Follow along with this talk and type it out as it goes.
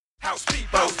House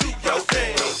people, do your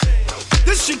thing.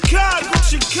 This Chicago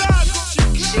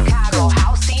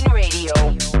House Scene Radio.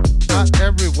 Not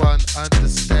everyone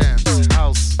understands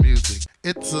house music.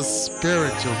 It's a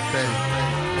spiritual thing,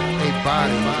 a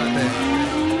body thing,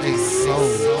 a soul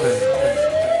thing.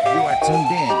 You are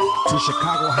tuned in to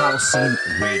Chicago House Scene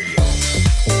Radio.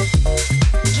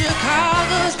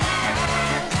 Chicago's.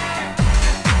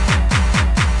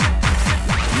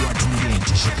 You are tuned in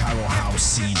to Chicago House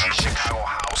Scene. Chicago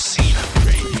House Scene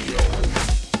Radio.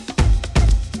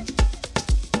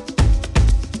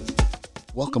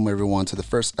 Welcome everyone to the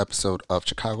first episode of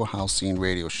Chicago House Scene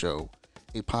Radio Show,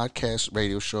 a podcast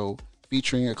radio show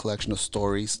featuring a collection of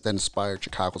stories that inspired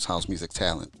Chicago's house music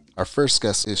talent. Our first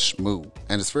guest is Shmoo,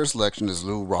 and his first selection is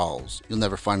Lou Rawls, You'll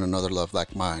Never Find Another Love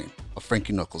Like Mine, a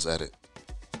Frankie Knuckles edit.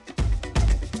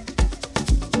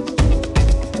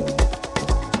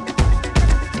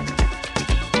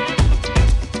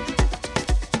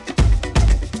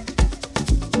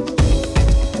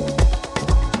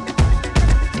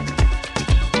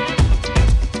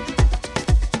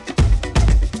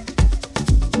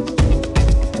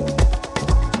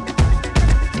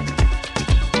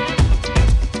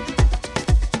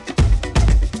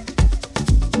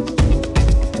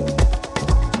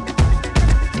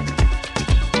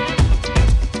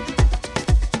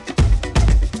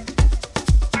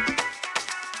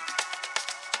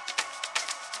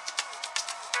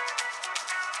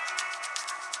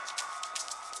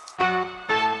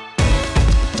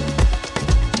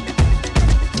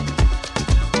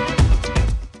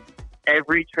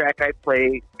 Every track I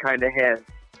play kind of has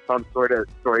some sort of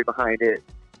story behind it.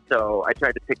 So I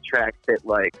tried to pick tracks that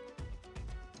like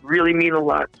really mean a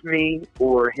lot to me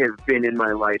or have been in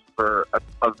my life for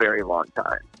a very long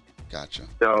time. Gotcha.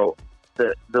 So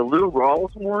the Lou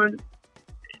Rawls one,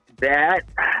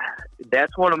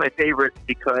 that's one of my favorites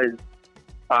because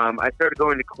I started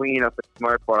going to Queen up at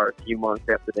Smart Bar a few months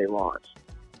after they launched.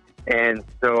 And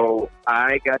so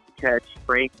I got to catch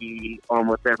Frankie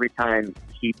almost every time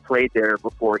he played there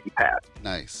before he passed.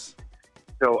 Nice.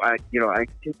 So I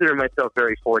consider myself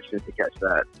very fortunate to catch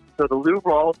that. So the Lou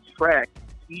Rawls track,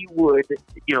 he would,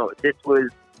 this was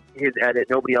his edit.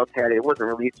 Nobody else had it. It wasn't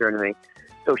released or anything.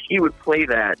 So he would play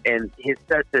that, and his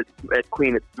sets at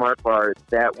Queen at Smart Bar,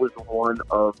 that was one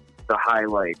of the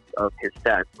highlights of his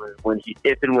sets was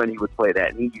if and when he would play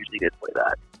that, and he usually did play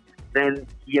that. Then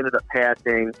he ended up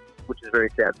passing, which is very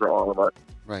sad for all of us.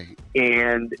 Right.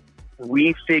 And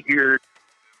we figured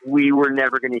we were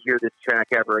never going to hear this track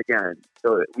ever again.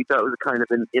 So we thought it was kind of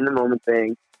an in-the-moment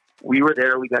thing. We were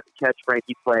there. We got to catch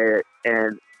Frankie play it,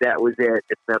 and that was it.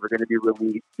 It's never going to be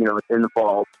released. It's in the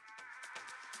vault.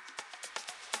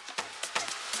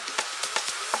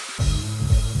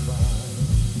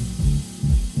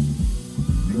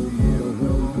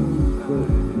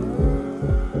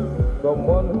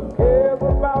 Someone who cares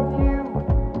about you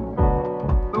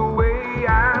the way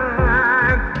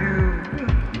I do.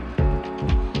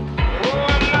 Oh,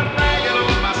 I'm not bragging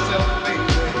on myself, baby,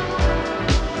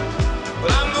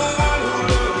 but I'm the one who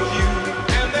loves you,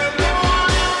 and there's no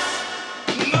one else.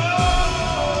 No.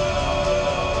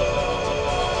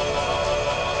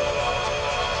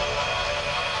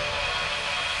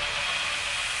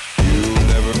 You'll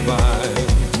never find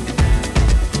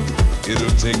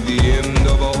it'll take the end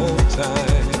of all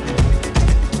time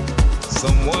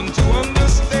someone to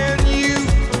understand you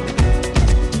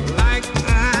like I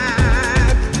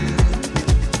do.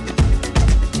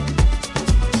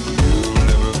 You'll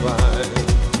never find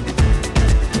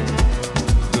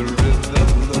the rhythm,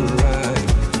 the rhyme,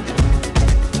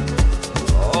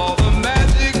 all the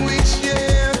magic we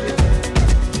share,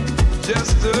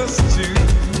 just us two.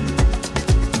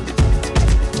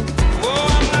 Oh,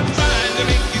 I'm not trying to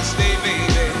make you stay,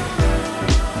 baby,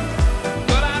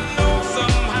 but I know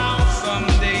somehow,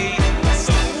 someday,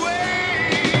 some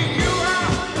way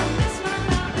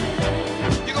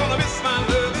you're gonna miss my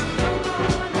loving.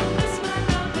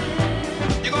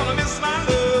 You're gonna miss my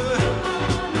love.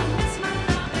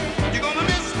 You're gonna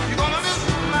miss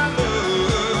my love.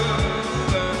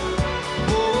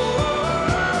 Oh,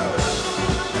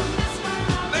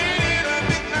 late in a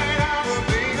midnight hour,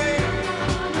 baby,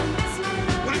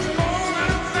 when it's cold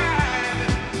outside,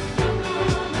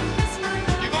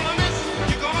 you're gonna miss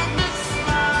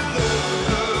my love.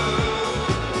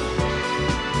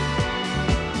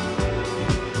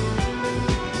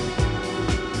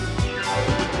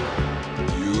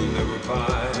 You'll never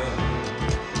find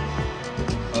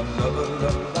another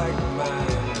love like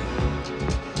mine.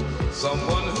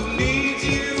 Someone who needs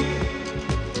you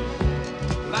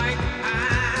like I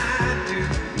do.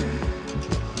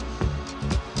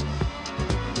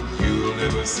 You'll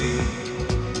never see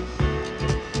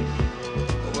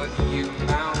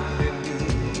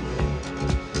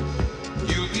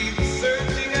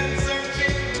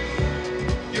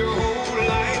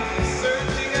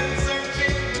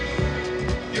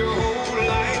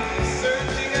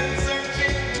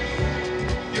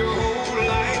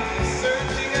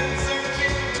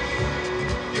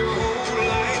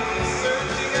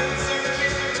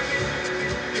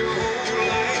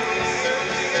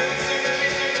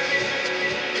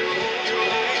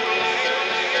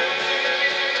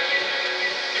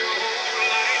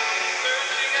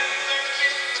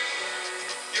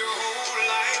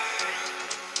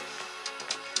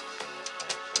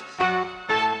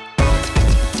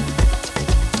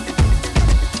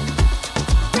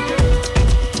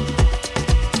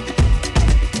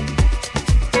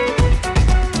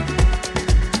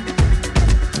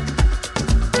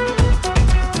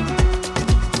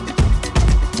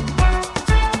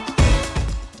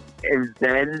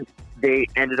they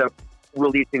ended up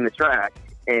releasing the track,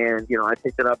 and I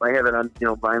picked it up. I have it on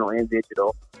vinyl and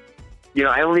digital.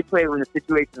 I only play it when the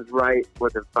situation's right, or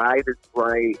the vibe is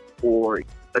right, or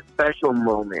a special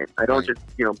moment. I don't just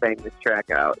bang this track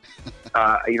out.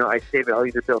 I save it. I'll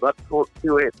either build up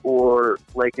to it, or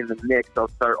like in the mix, I'll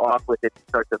start off with it to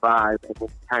start the vibe, and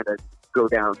we'll kind of go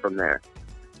down from there.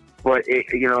 But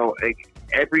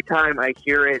every time I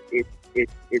hear it,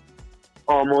 it's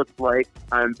almost like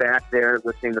I'm back there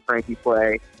listening to Frankie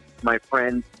play. My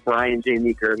friend Brian J.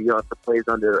 Meeker, he also plays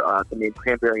under the name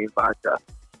Cranberry and Vodka,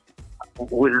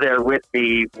 was there with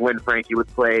me when Frankie would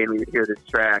play, and we would hear this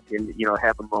track and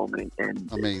have a moment.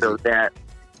 And Amazing. So that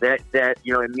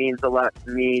it means a lot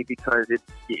to me, because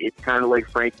it's kind of like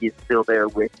Frankie is still there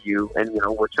with you, and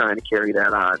we're trying to carry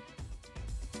that on.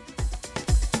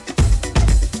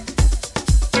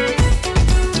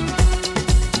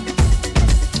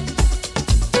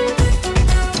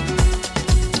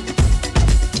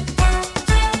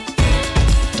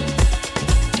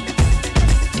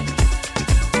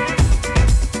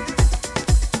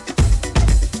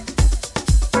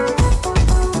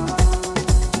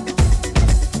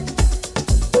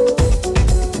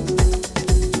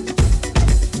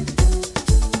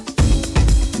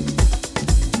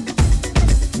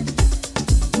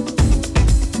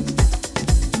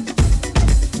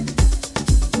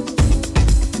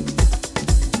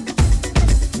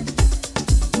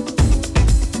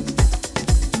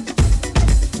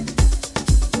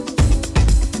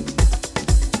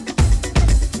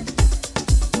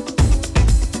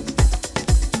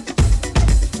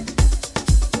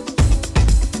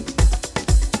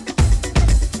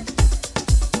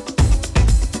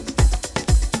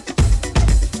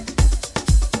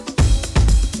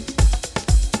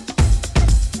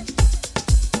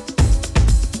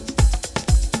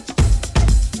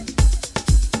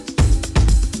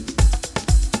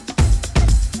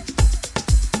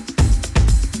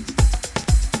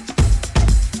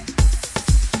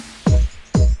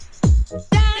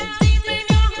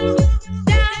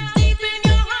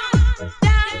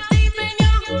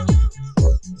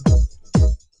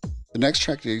 The next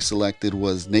track that you selected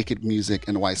was Naked Music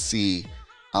NYC,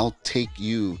 I'll Take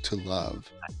You to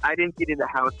Love. I didn't get into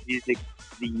house music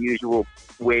the usual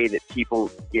way that people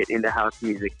get into house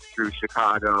music, through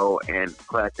Chicago and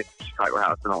classic Chicago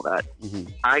house and all that.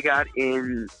 Mm-hmm. I got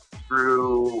in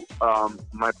through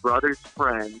my brother's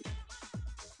friend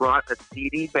brought a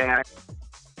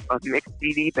mixed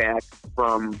CD back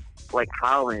from like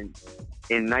Holland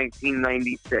in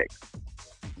 1996.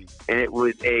 And it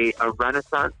was a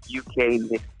Renaissance UK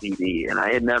mixed CD. And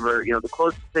I had never, the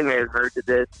closest thing I had heard to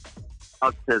this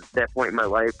up to that point in my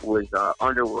life was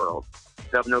Underworld,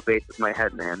 Dub No Bass With My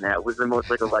Head Man. That was the most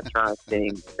like electronic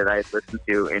thing that I had listened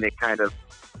to. And it kind of,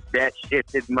 that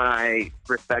shifted my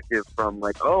perspective from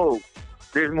like, oh,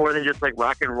 there's more than just like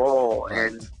rock and roll.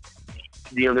 Right. And,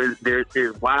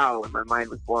 there's wow, and my mind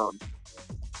was blown.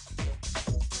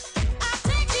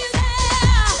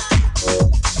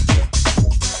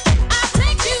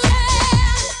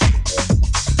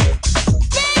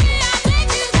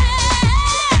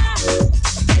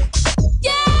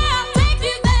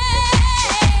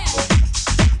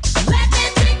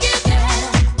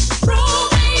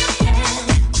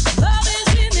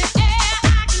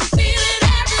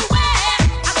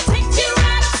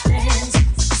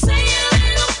 Say a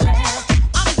little prayer.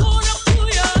 I'm gonna pull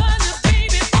you under.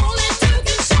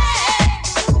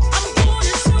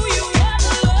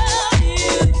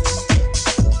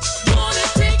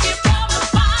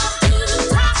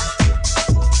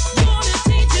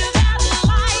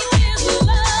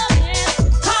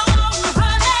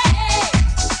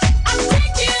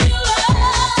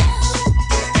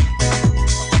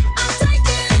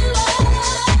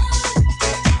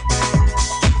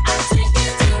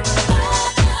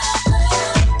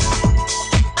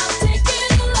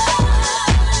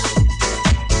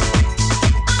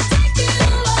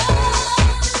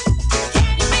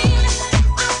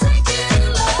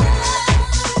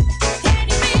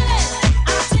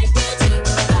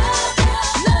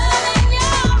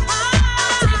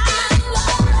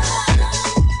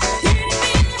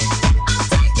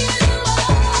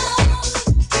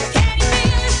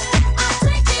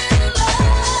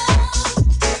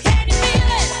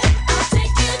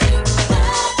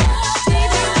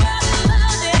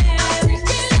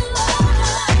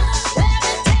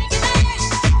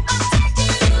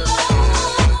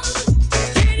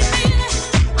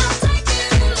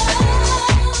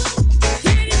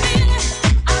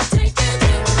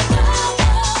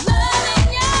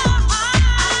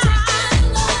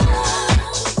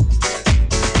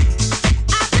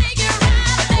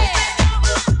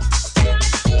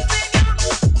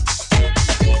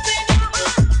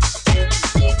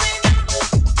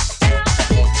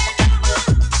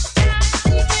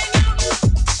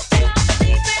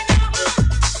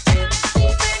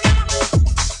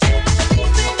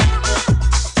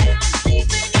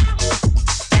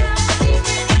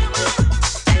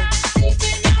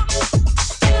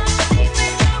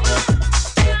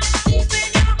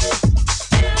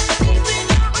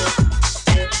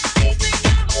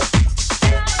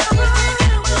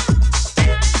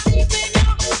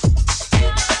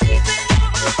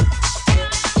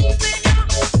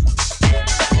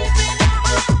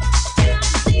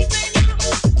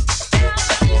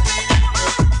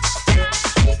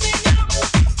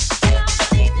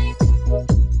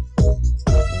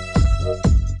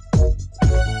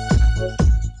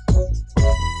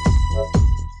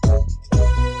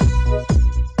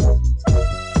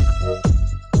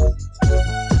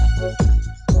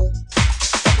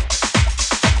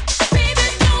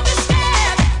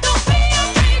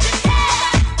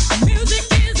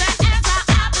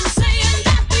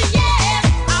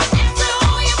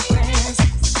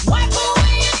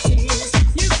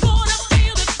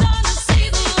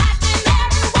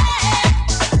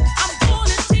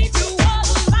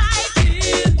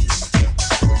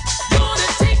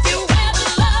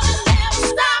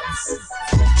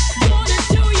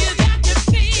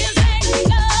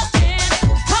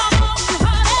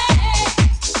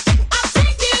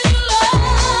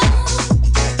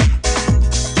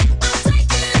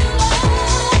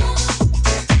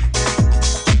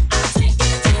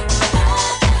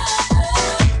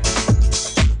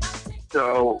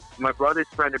 my brother's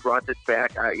friend had brought this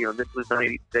back. This was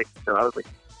 96, so I was like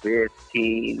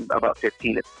 15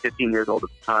 years old at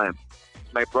the time.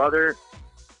 My brother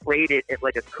played it at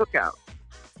like a cookout,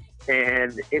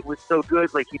 and it was so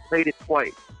good. Like, he played it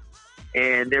twice,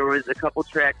 and there was a couple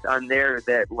tracks on there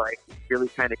that like really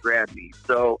kind of grabbed me.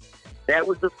 So that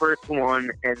was the first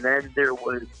one, and then there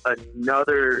was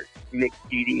another mix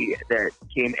CD that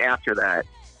came after that.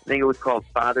 I think it was called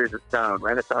Fathers of Sound,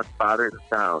 Renaissance Fathers of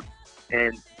Sound.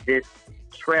 And this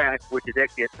track, which is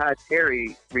actually a Todd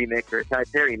Terry remix or a Todd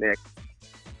Terry mix,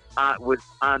 was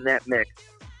on that mix.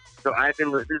 So this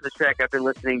is a track I've been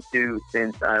listening to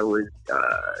since I was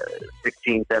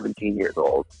 16, 17 years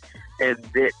old. And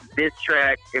this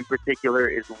track in particular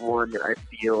is one that I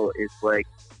feel is like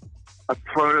a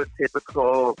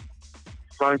prototypical,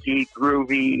 funky,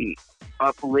 groovy,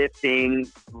 uplifting,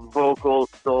 vocal,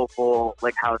 soulful,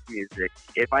 like house music.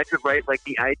 If I could write like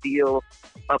the ideal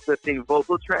uplifting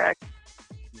vocal track,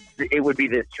 it would be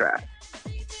this track.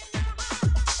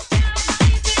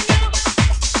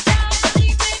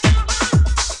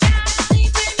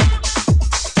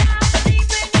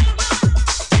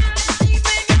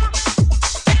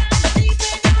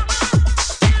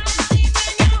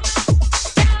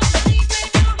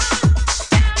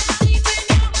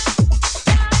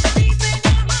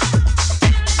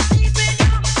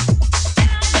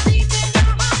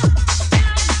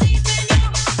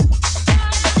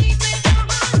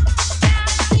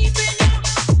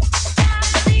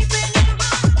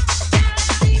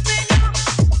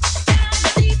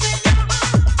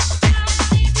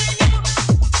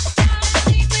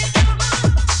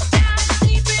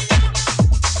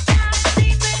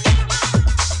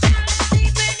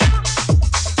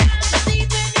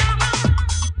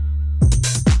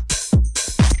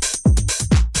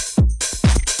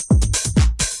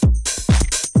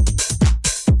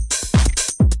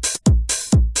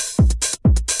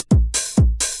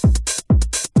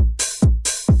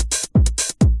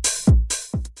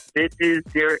 This is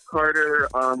Derek Carter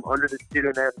under the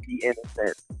pseudonym The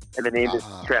Innocent, and the name is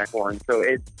track one. So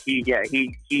he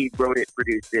wrote it,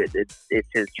 produced it. It's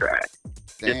his track,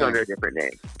 just under a different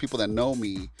name. People that know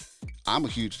me, I'm a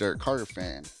huge Derek Carter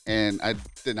fan, and I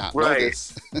did not know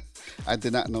this. I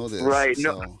did not know this. Right.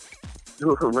 So.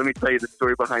 No. Let me tell you the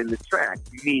story behind this track.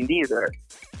 Me neither.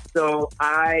 So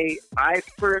I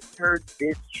first heard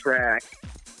this track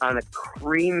on a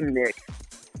Cream mix.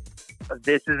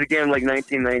 This is again like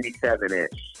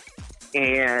 1997-ish,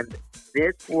 and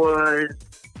this was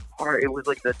it was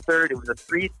like the third. It was a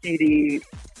 3 CD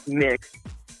mix,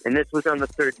 and this was on the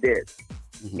third disc,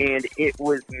 and it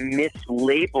was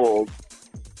mislabeled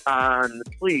on the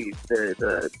sleeve.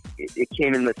 It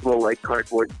came in this little like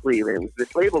cardboard sleeve, and it was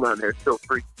mislabeled on there. So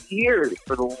for years,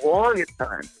 for the longest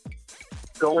time,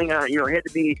 going on, it had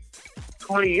to be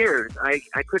 20 years. I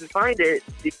couldn't find it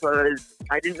because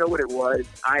I didn't know what it was.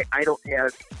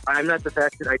 I'm not the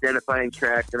best at identifying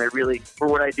tracks, and for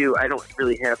what I do, I don't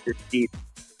really have this deep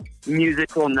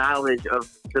musical knowledge of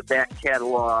the back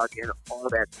catalog and all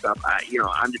that stuff.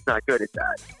 I'm just not good at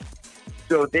that.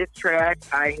 So this track,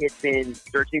 I had been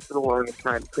searching for the longest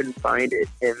time, couldn't find it.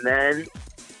 And then,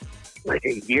 like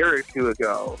a year or two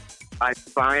ago, I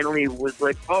finally was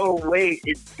like, oh, wait,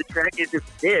 the track isn't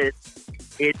this.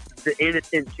 It's The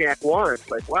Innocent track one.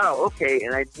 Like, wow, okay.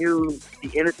 And I knew The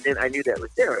Innocent, I knew that was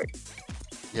Derek.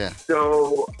 Yeah.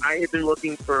 So I had been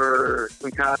looking for some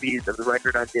copies of the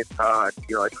record on Discogs.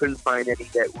 I couldn't find any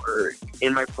that were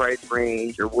in my price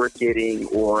range or worth getting,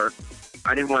 or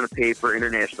I didn't want to pay for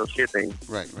international shipping.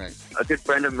 Right. A good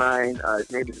friend of mine,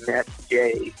 his name is Matt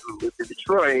J., who lives in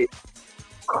Detroit,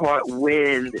 caught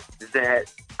wind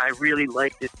that I really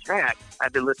liked this track.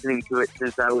 I've been listening to it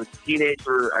since I was a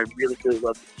teenager. I really, really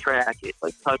loved this track. It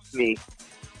touched me,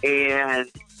 and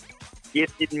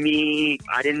gifted me.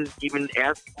 I didn't even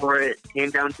ask for it. Came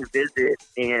down to visit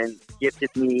and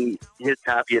gifted me his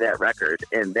copy of that record,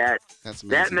 and that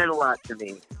meant a lot to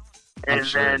me. And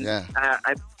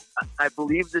I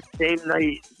believe the same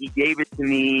night he gave it to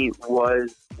me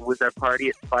was our party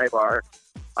at Spy Bar,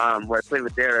 where I played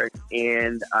with Derek,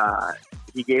 and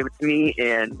he gave it to me,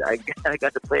 and I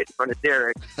got to play it in front of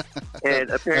Derek. And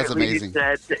apparently he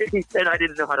said I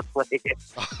didn't know how to play it.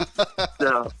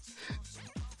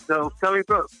 So coming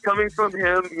from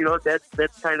him,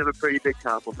 that's kind of a pretty big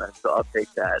compliment. So I'll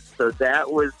take that. So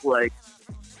that was like,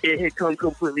 it had come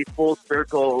completely full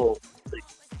circle.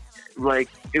 Like,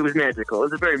 it was magical. It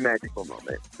was a very magical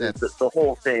moment. The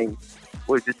whole thing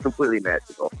was just completely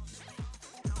magical.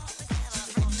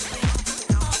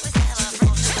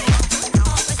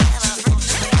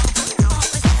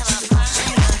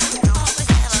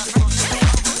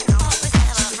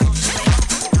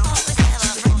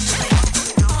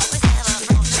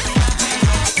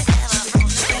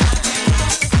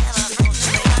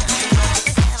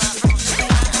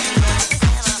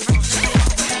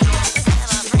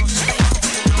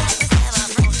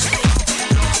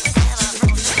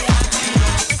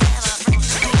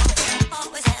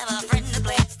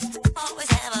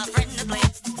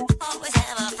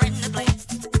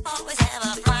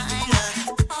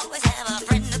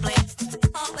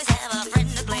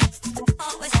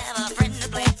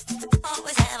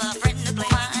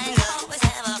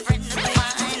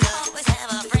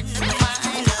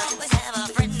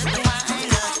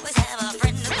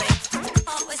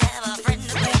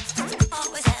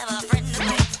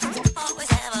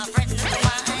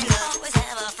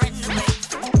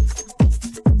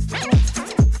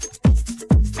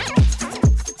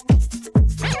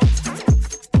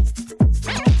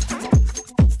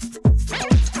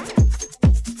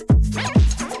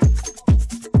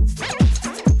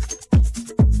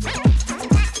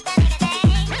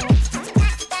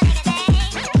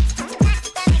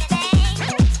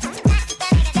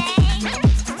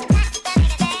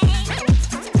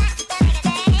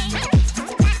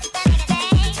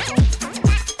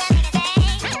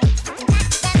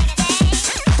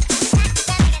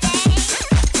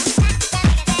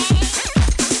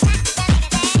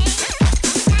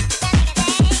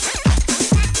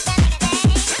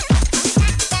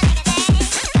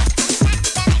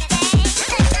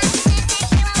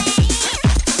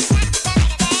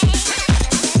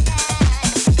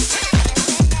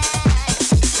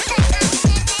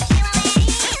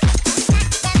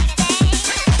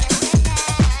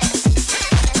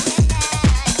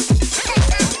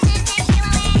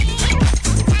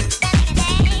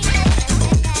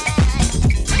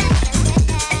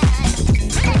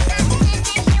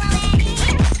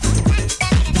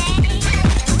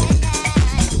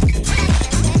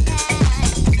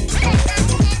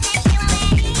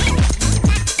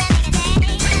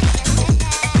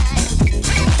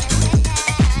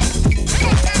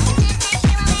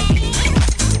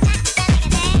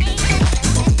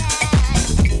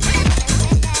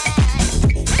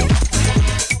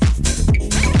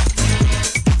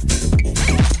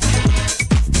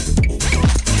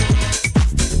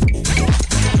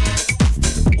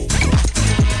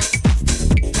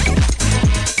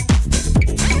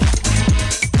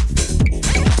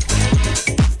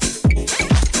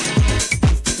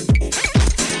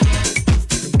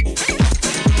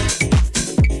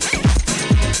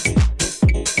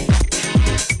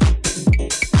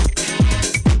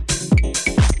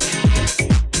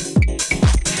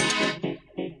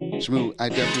 Shmoo, I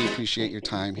definitely appreciate your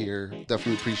time here.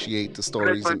 Definitely appreciate the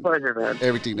stories It's my and pleasure, man.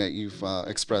 everything that you've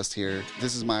expressed here.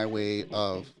 This is my way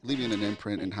of leaving an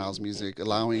imprint in house music,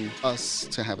 allowing us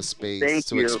to have a space Thank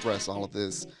to you. express all of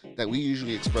this that we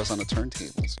usually express on the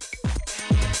turntables.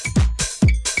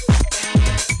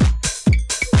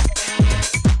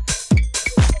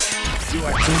 You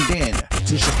are tuned in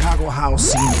to Chicago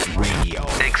House Scene Radio.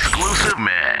 Exclusive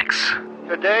mix.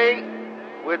 Today,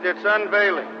 with its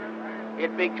unveiling,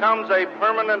 it becomes a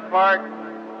permanent part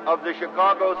of the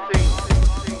Chicago scene.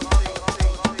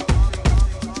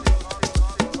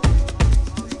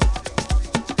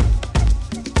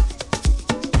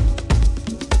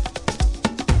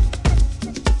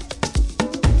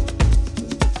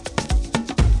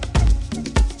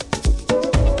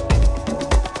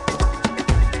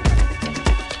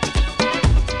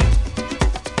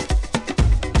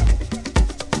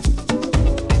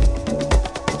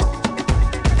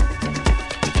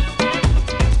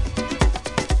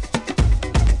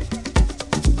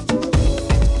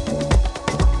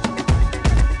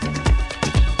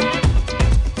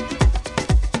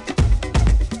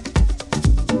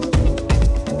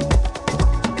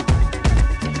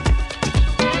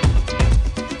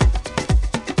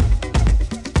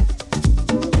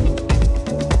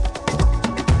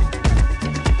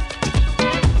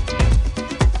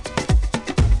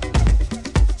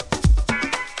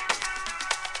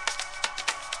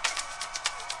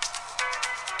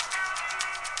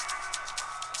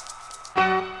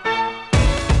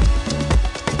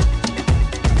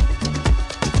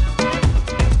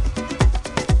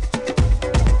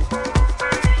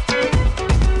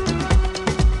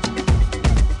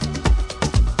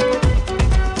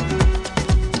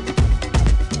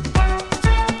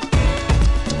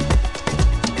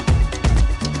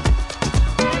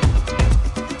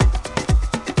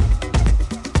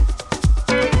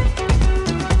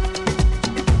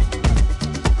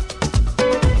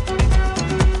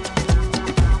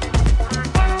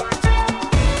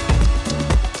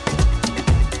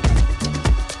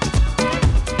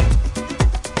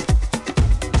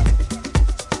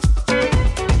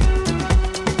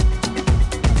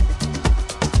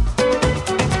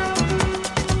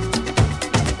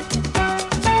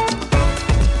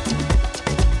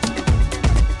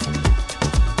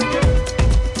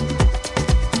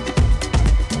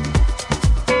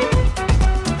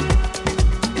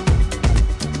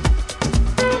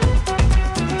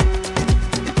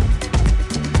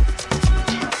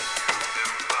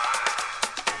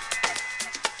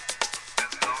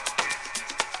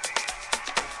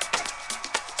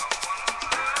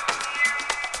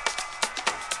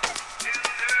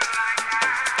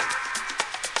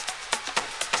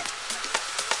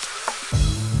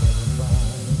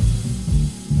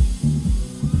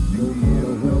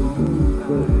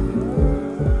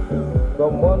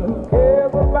 Someone who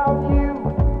cares about you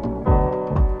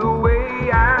the way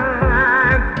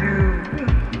I do.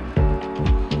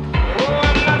 Oh,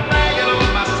 I'm not bragging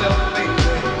on myself, baby,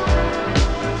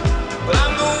 but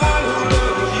I'm the one who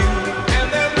loves you, and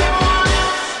there's no one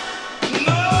else.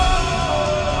 No.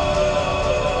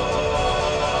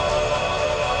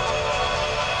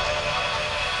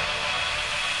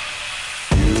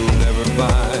 You'll never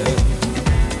find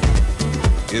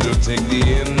it'll take the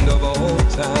end of all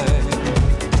time.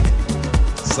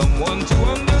 Someone to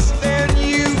understand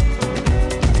you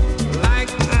like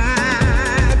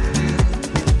I do.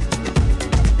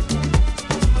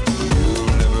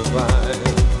 You'll never find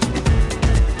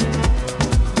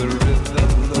the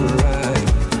rhythm, the rhyme,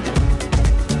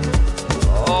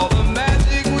 all the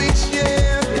magic we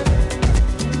share,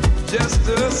 just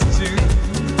us two.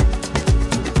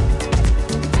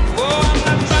 Oh, I'm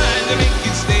not trying to make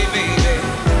you stay, baby,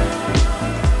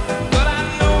 but I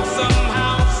know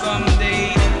somehow, someday,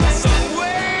 some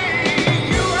way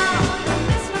you are.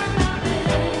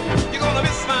 You're gonna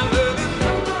miss my loving.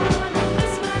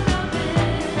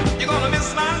 You're gonna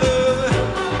miss my love.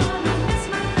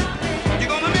 You're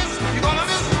gonna miss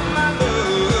my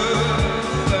love.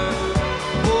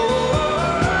 Oh,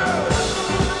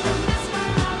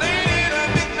 late at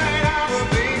midnight hour,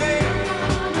 baby,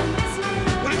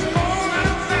 when it's cold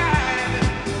outside,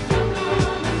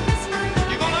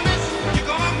 you're gonna miss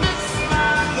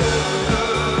my love.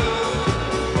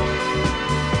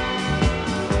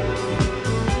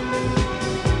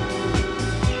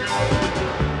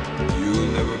 You'll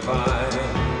never find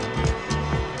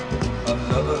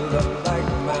another love like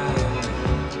mine.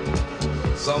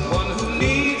 Someone who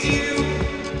needs you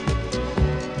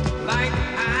like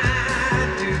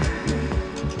I do.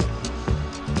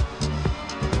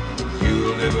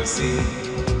 You'll never see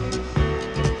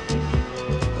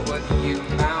what you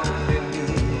found in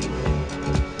me.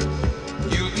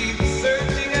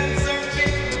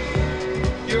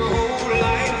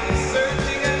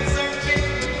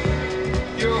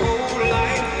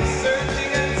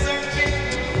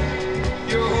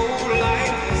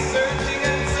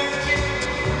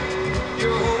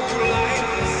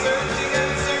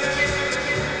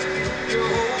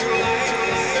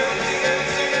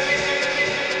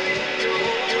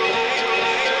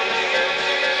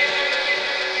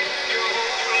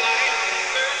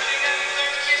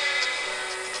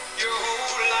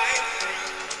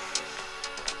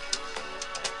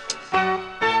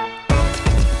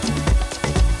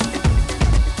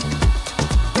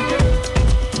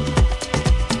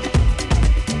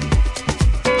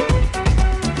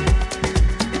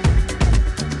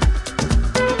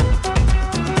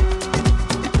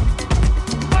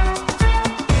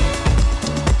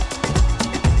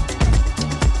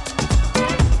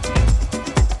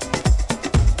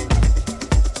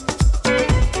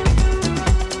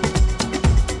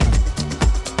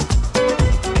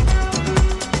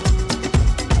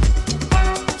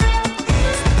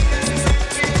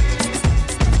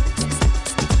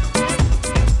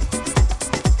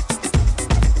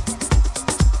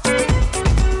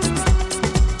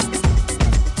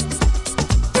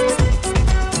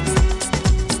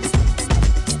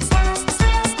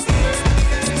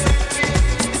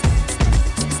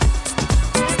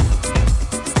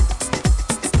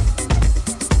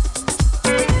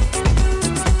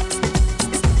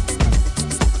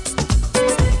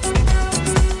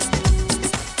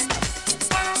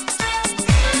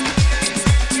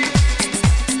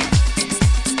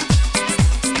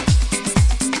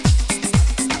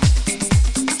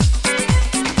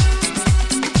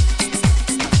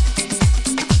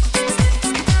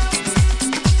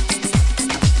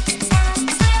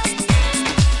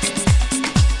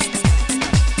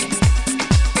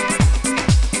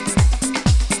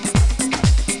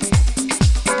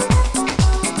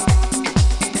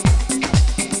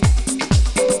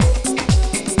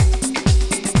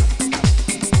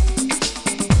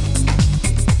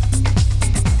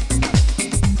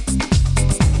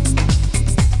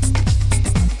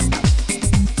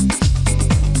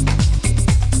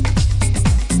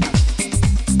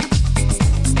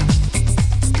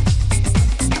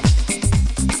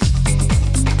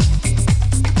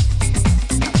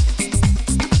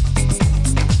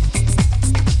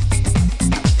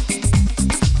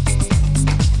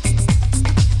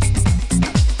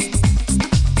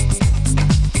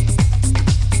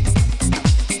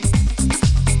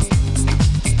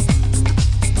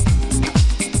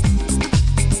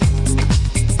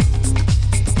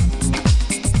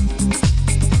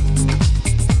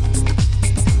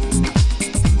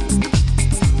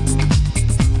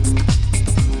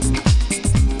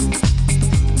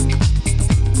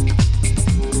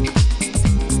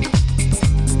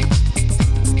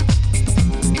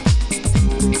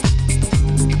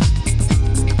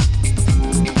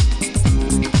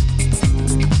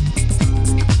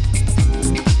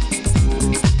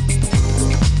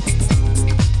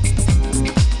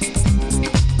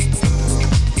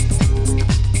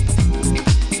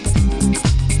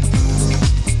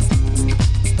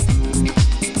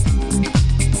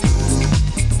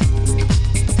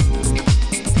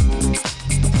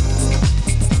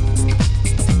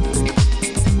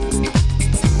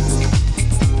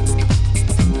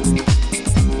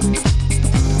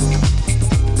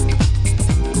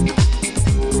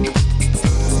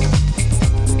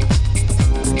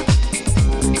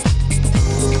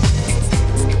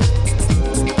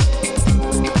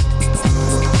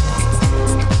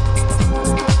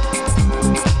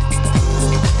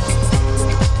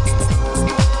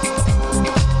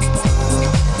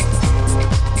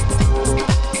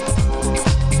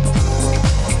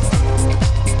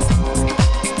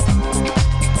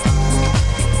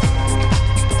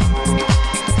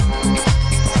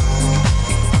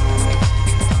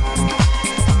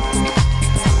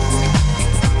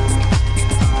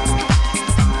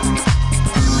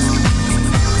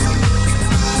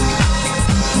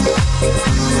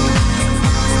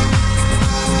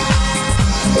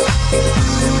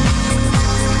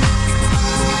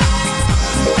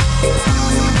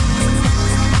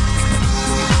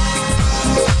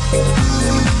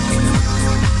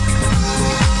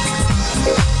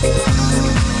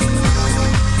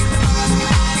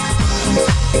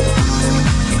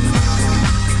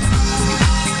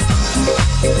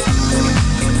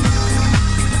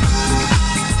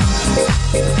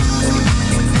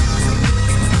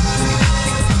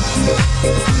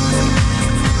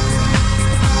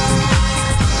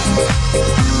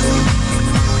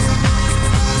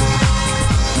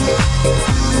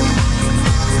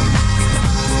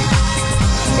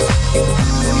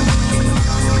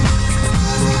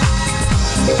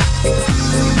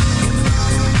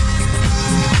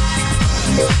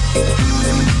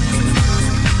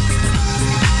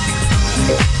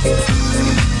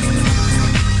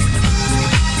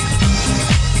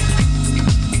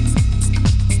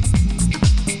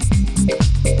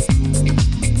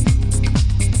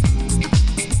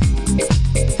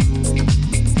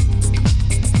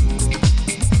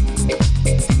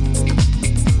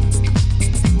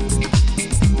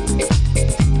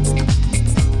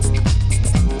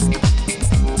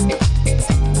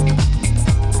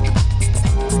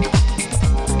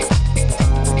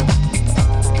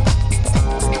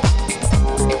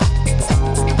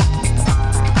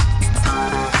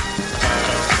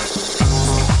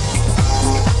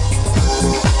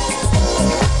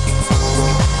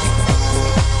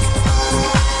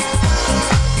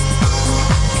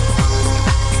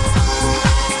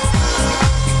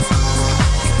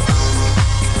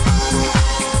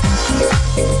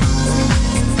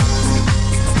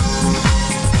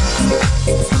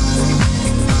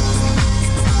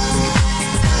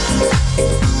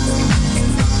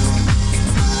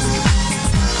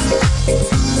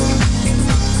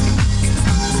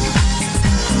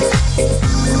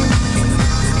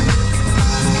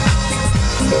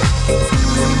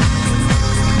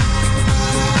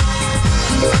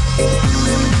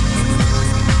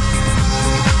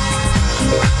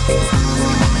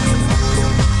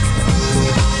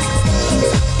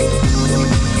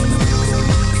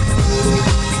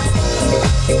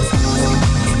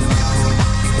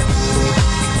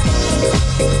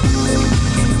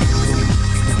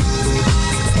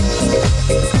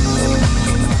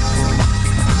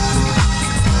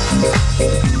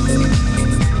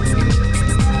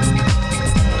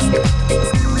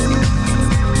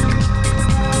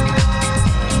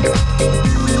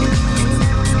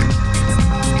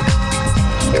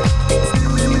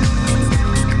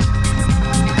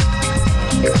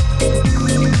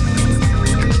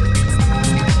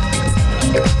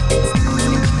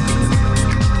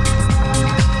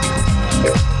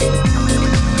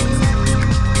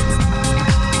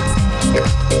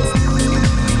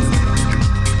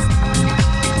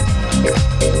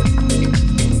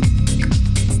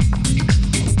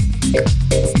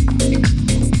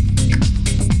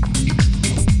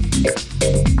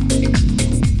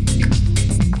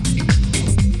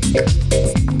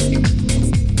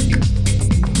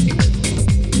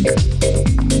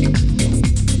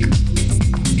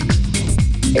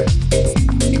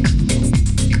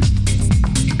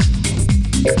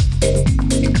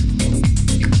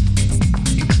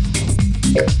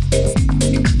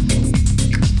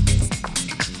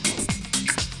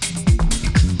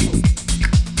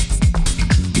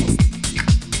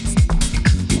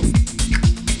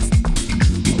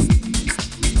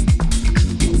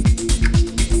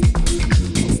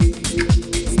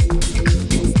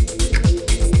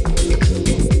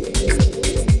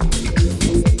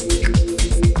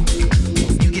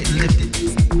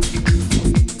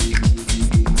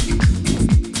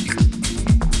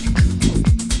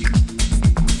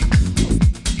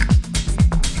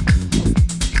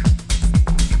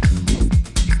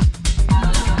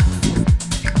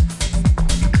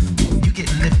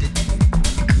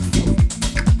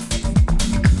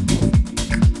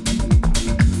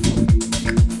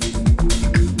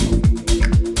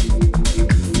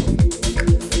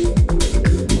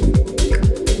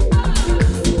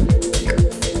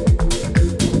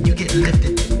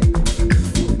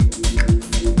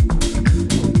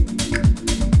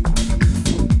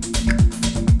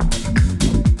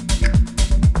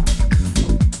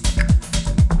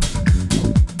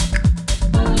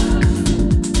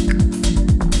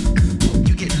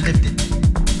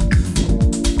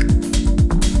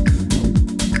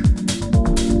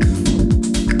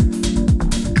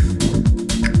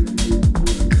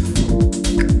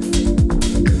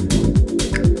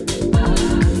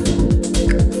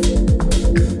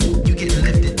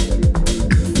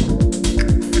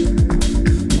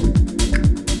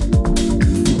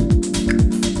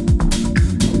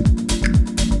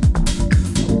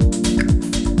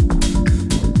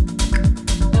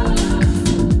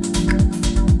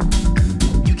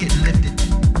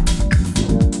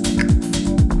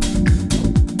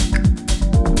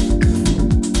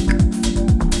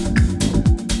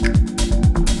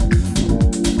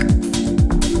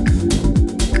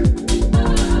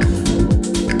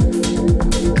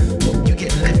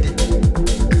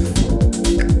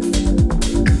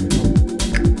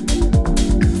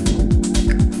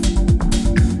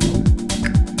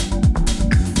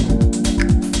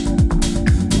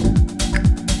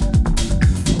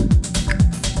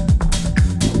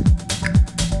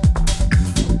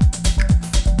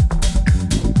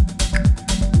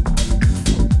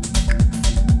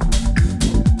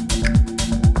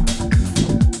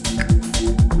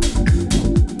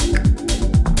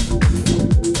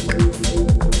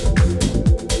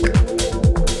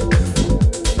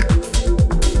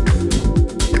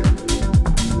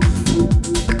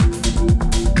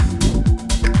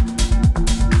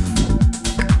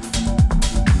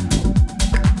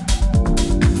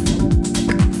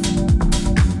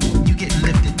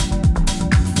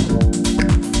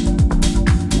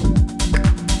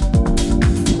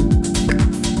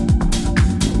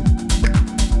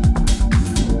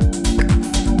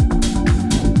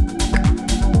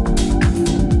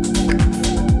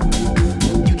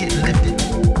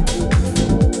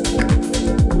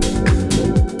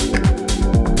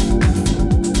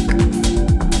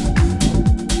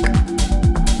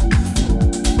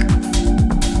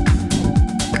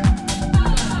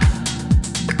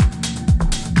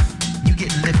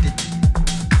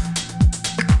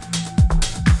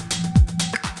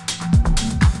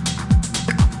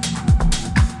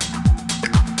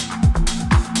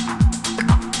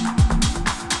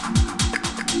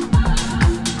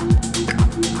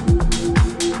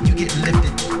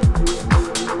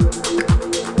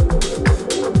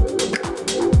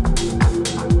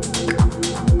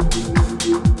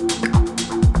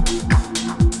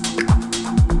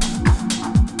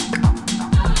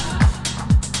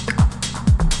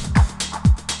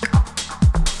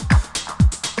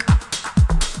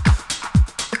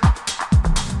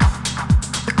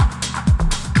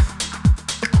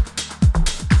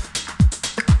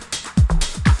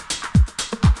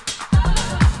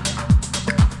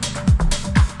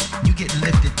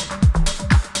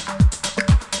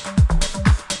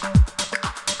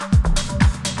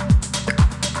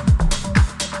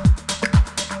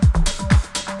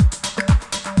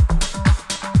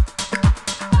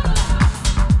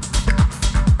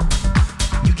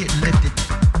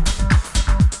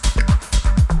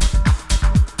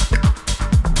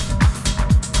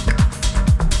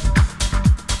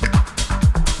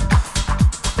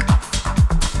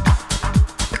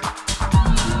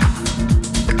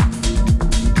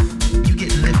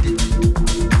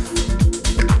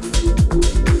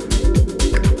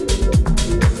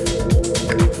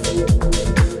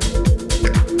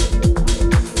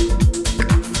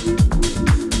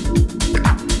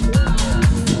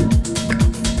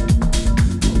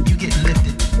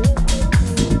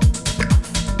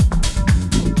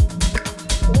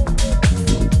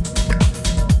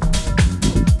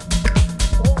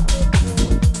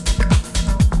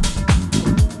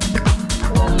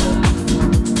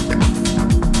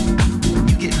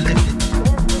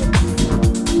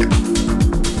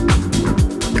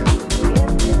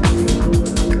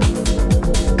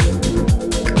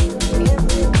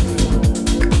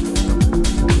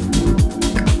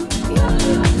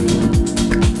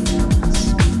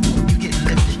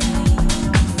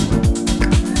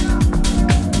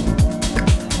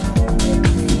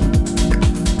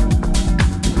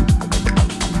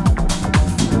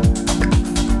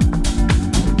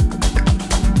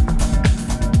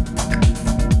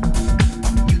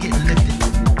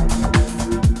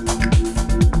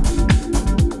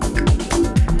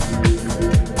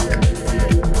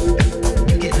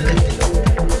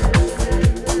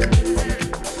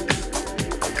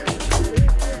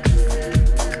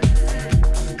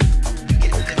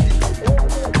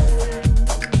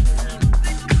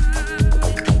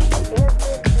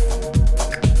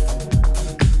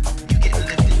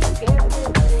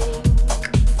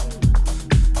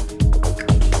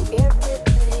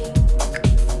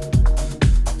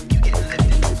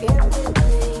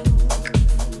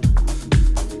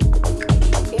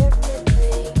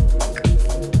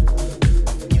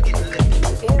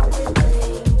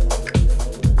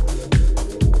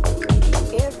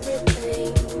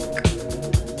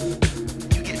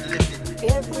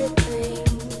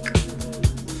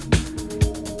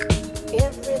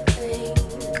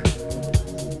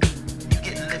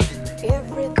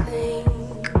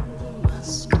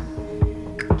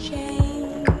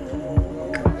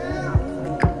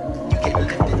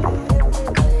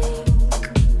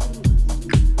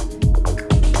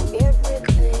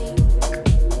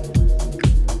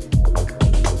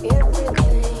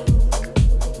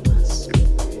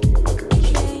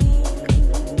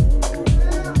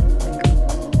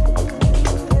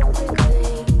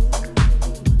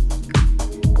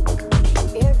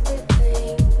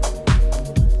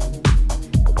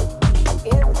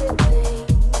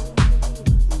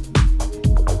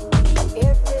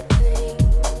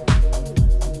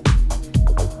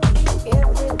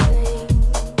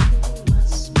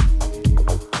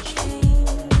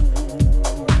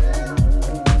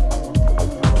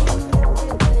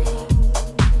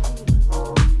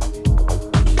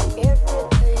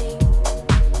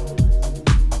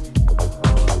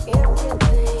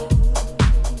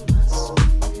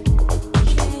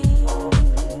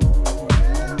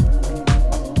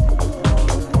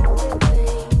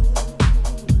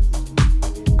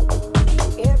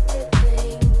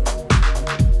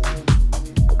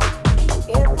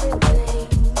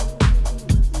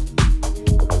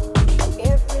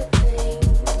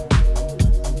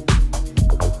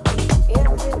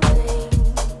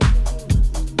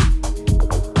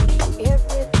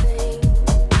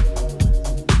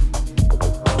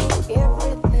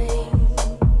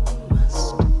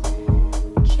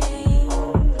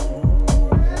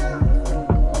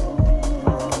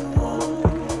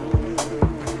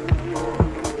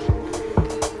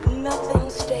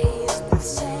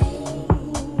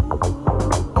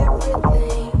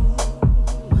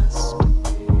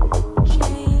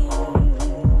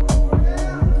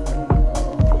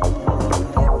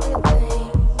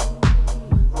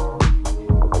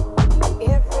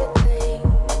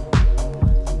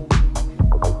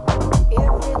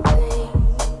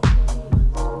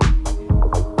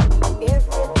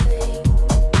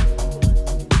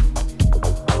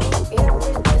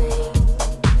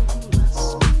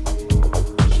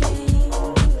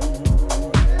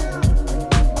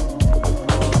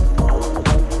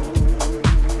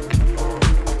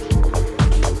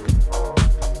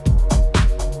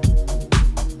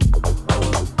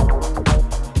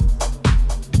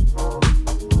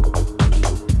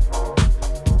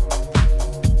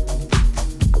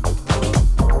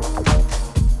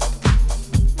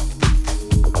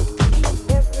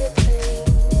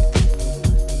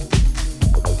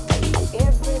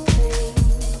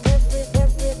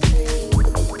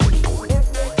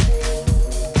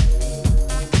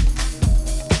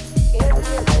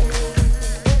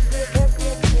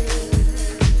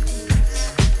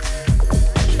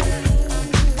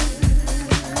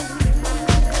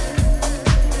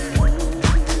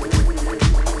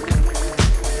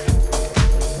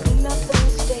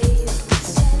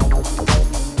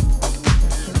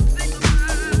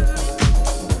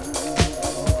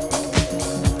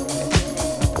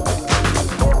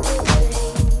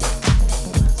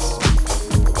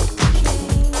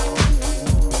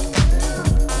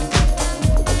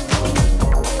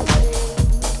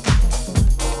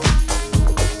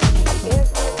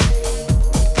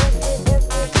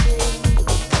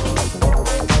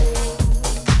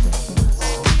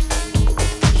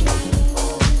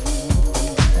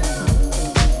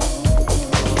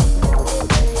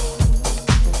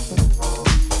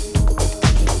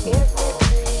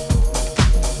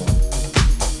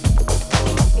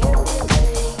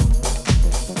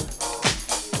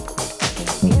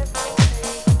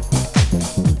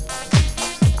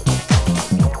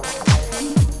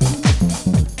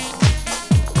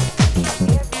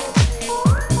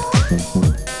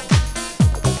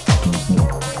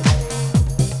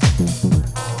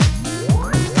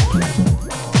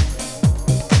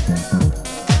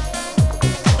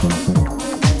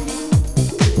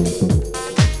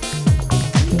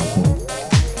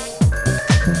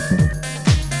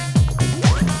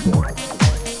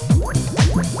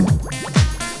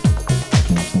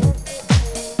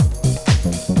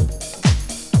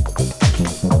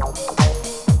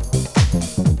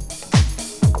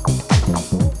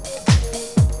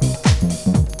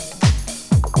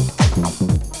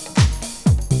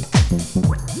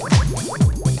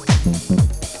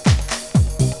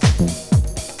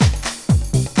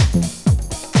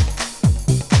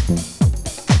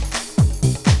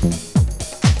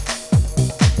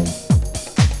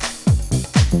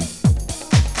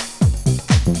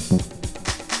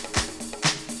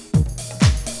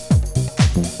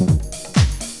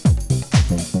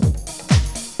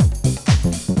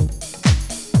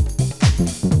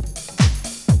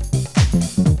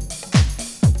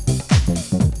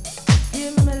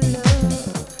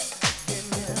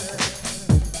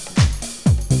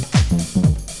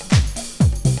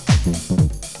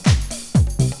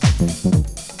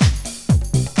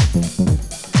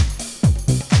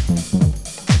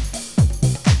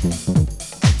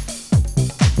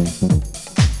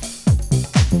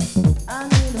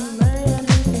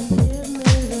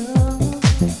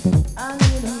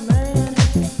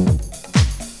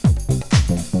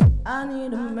 I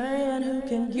need a man who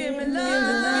can give me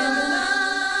love.